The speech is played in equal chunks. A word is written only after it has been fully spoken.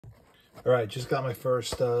All right, just got my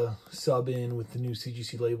first sub in with the new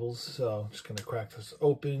CGC labels, so I'm just gonna crack this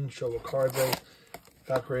open, show what cards I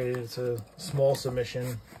got created. It's a small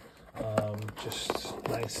submission, just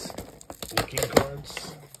nice looking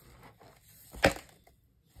cards.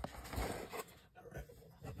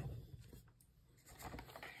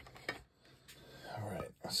 All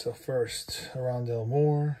right, so first, Rondell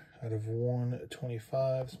Moore out of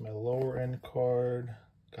 125. It's my lower end card.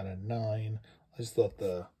 Got a 9. I just thought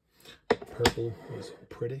the purple was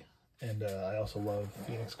pretty, and I also love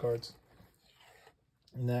Phoenix cards.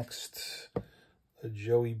 Next, a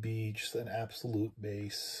Joey B, just an absolute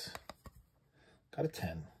base. Got a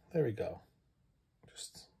 10. There we go.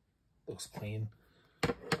 Just looks clean.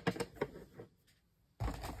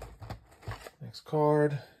 Next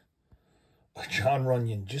card, a Jon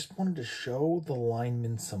Runyan. Just wanted to show the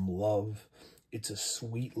linemen some love. It's a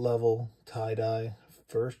sweet level tie-dye.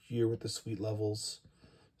 First year with the sweet levels.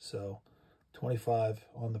 So 25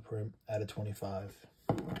 on the prim out of 25.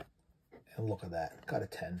 And look at that. Got a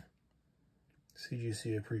 10.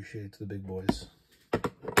 CGC appreciates the big boys. A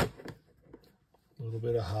little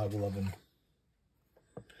bit of hog loving.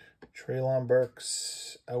 Treylon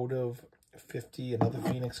Burks out of 50. Another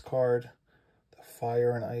Phoenix card. The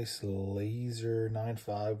Fire and Ice Laser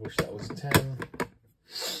 9.5. Wish that was a 10.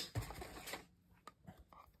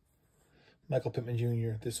 Michael Pittman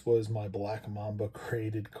Jr. This was my Black Mamba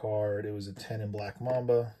graded card. It was a 10 in Black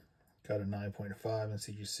Mamba. Got a 9.5 in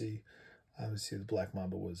CGC. Obviously, the Black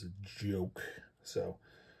Mamba was a joke. So,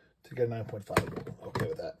 to get a 9.5, I'm okay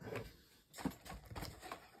with that.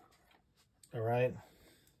 All right.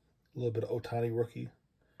 A little bit of Ohtani rookie.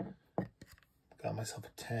 Got myself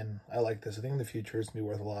a 10. I like this. I think in the future it's going to be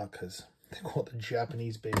worth a lot because they call it the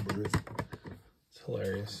Japanese Babe Ruth. It's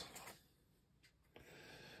hilarious.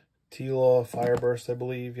 T-Law Fireburst, I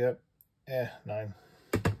believe. Yep. 9.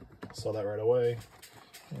 Saw that right away.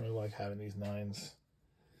 I really like having these 9s.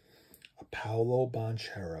 A Paolo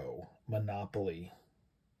Banchero Monopoly.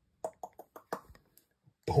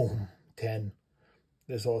 Boom. 10.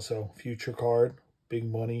 There's also future card. Big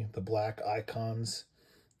money. The Black Icons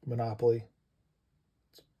Monopoly.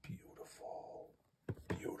 It's beautiful.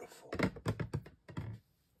 Beautiful.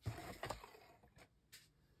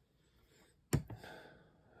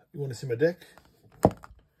 You want to see my dick?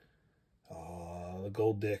 The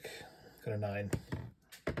gold dick. Got a 9.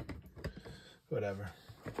 Whatever.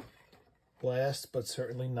 Last, but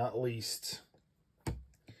certainly not least.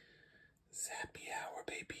 Zappy Hour,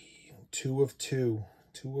 baby. 2 of 2.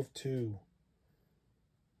 2 of 2.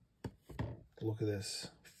 Look at this.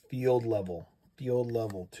 Field level. Field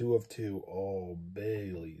level. 2 of 2. Oh,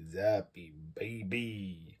 Bailey Zappy,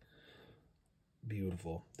 baby.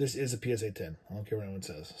 Beautiful. This is a PSA 10. I don't care what anyone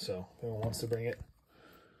says. So, if anyone wants to bring it,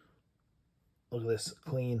 look at this.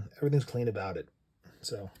 Clean. Everything's clean about it.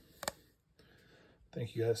 So,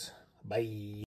 thank you guys. Bye.